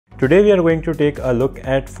Today we are going to take a look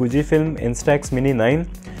at Fujifilm Instax Mini 9,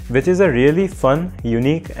 which is a really fun,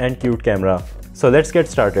 unique and cute camera. So let's get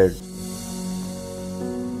started.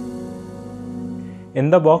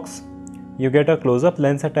 In the box, you get a close-up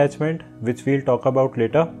lens attachment, which we'll talk about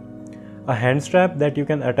later, a hand strap that you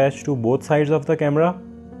can attach to both sides of the camera,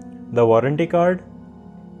 the warranty card,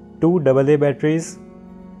 2 AA batteries,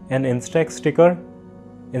 an Instax sticker,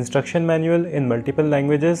 instruction manual in multiple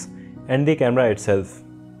languages, and the camera itself.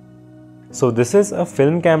 So this is a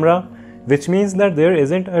film camera, which means that there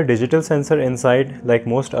isn't a digital sensor inside like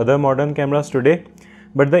most other modern cameras today,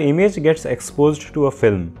 but the image gets exposed to a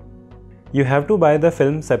film. You have to buy the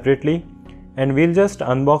film separately, and we'll just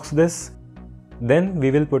unbox this. Then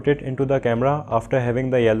we will put it into the camera after having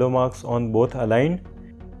the yellow marks on both aligned,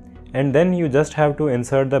 and then you just have to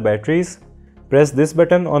insert the batteries, press this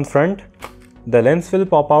button on front, the lens will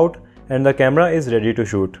pop out and the camera is ready to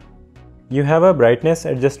shoot. You have a brightness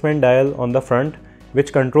adjustment dial on the front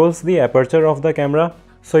which controls the aperture of the camera,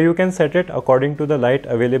 so you can set it according to the light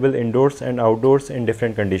available indoors and outdoors in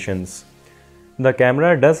different conditions. The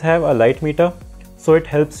camera does have a light meter, so it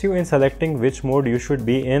helps you in selecting which mode you should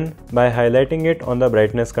be in by highlighting it on the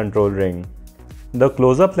brightness control ring. The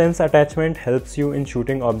close-up lens attachment helps you in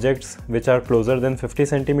shooting objects which are closer than 50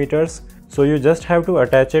 centimeters, so you just have to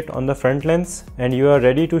attach it on the front lens and you are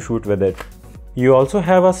ready to shoot with it. You also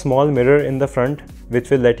have a small mirror in the front which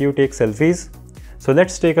will let you take selfies. So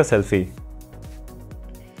let's take a selfie.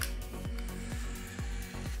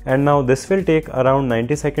 And now this will take around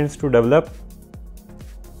 90 seconds to develop.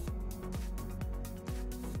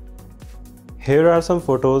 Here are some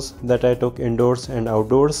photos that I took indoors and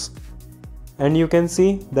outdoors. And you can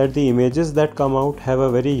see that the images that come out have a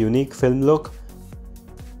very unique film look.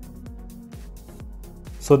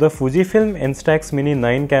 So the Fujifilm Instax Mini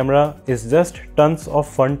 9 camera is just tons of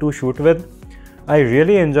fun to shoot with. I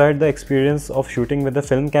really enjoyed the experience of shooting with the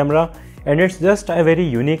film camera, and it's just a very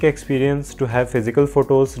unique experience to have physical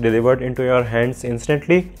photos delivered into your hands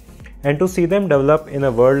instantly and to see them develop in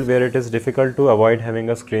a world where it is difficult to avoid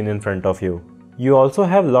having a screen in front of you. You also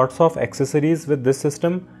have lots of accessories with this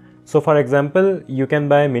system. So for example, you can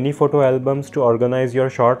buy mini photo albums to organize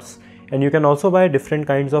your shots, and you can also buy different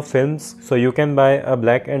kinds of films. So you can buy a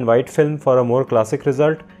black and white film for a more classic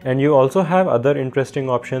result, and you also have other interesting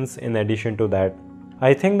options in addition to that.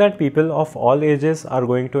 I think that people of all ages are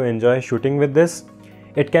going to enjoy shooting with this.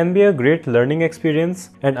 It can be a great learning experience,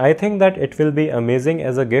 and I think that it will be amazing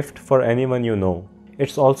as a gift for anyone you know.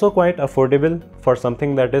 It's also quite affordable for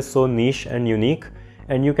something that is so niche and unique,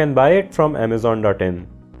 and you can buy it from Amazon.in.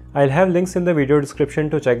 I'll have links in the video description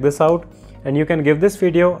to check this out, and you can give this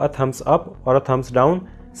video a thumbs up or a thumbs down,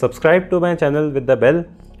 subscribe to my channel with the bell,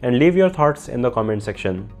 and leave your thoughts in the comment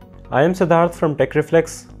section. I am Siddharth from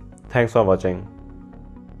TechReflex. Thanks for watching.